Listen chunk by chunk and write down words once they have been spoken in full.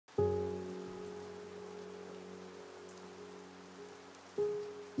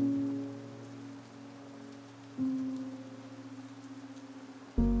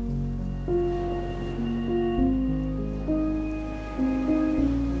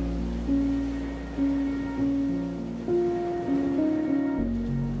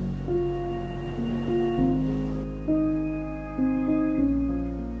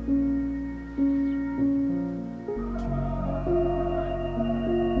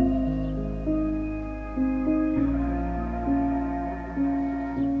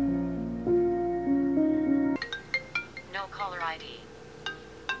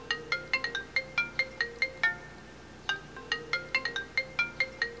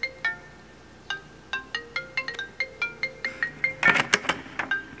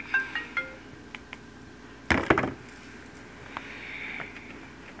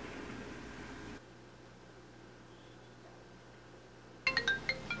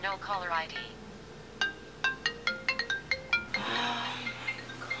No caller ID.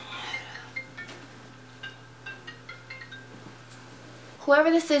 Whoever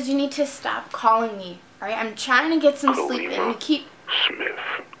this is, you need to stop calling me, alright? I'm trying to get some sleep and you keep... Smith.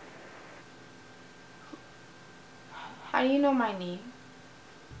 How do you know my name?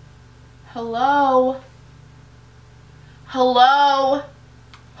 Hello? Hello?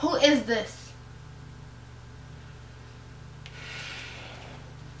 Who is this?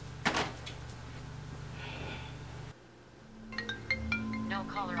 No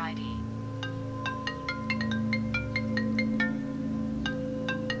caller ID.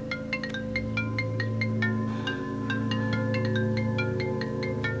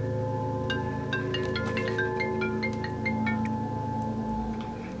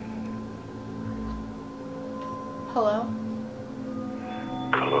 Hello?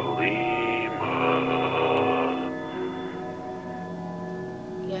 Kalimah.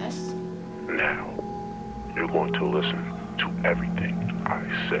 Yes? Now, you're going to listen to everything I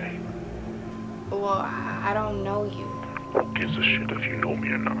say. Well, I don't know you. Who gives a shit if you know me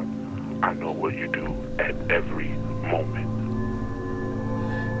or not? I know what you do at every moment.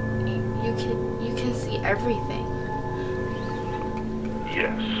 You can see everything.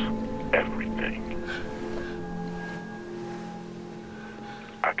 Yes, everything.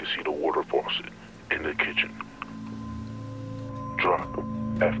 I can see the water faucet in the kitchen. Drop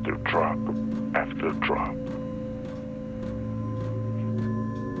after drop after drop.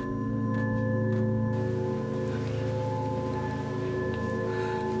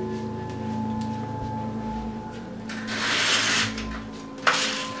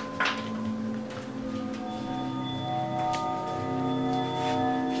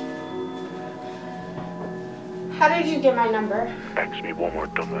 How did you get my number? Ask me one more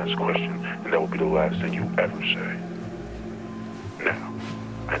dumbass question, and that will be the last thing you ever say. Now,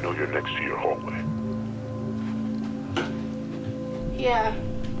 I know you're next to your hallway. Yeah,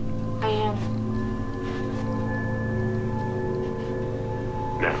 I am.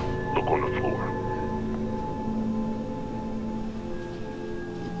 Now, look on the floor.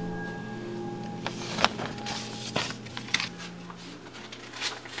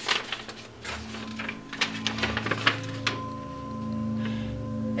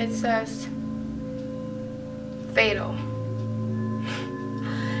 It says fatal.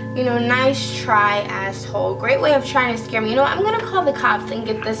 You know, nice try, asshole. Great way of trying to scare me. You know what? I'm gonna call the cops and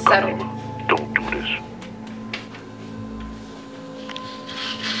get this settled. Don't do this.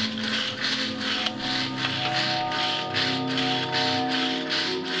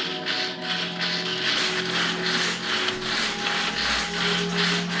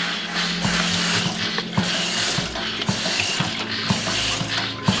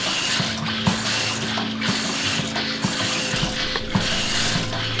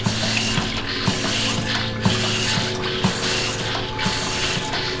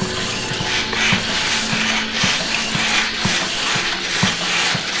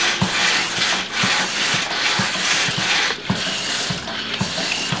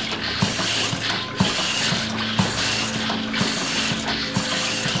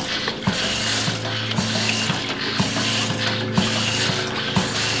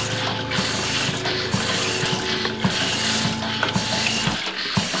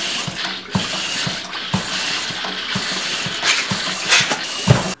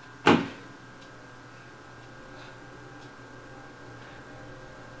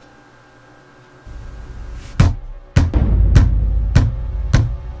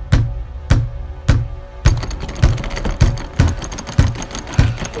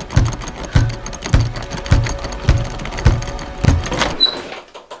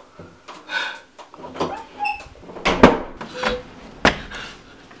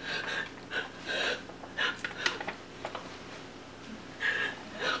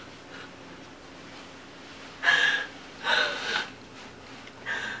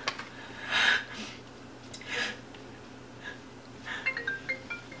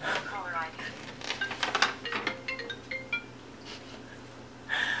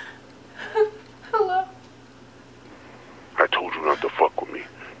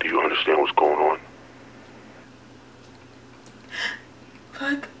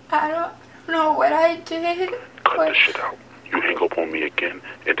 I don't know what I did. Cut this shit out. You hang up on me again,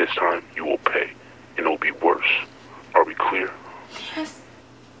 and this time you will pay. And it'll be worse. Are we clear? Yes,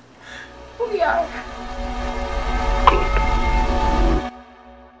 we are.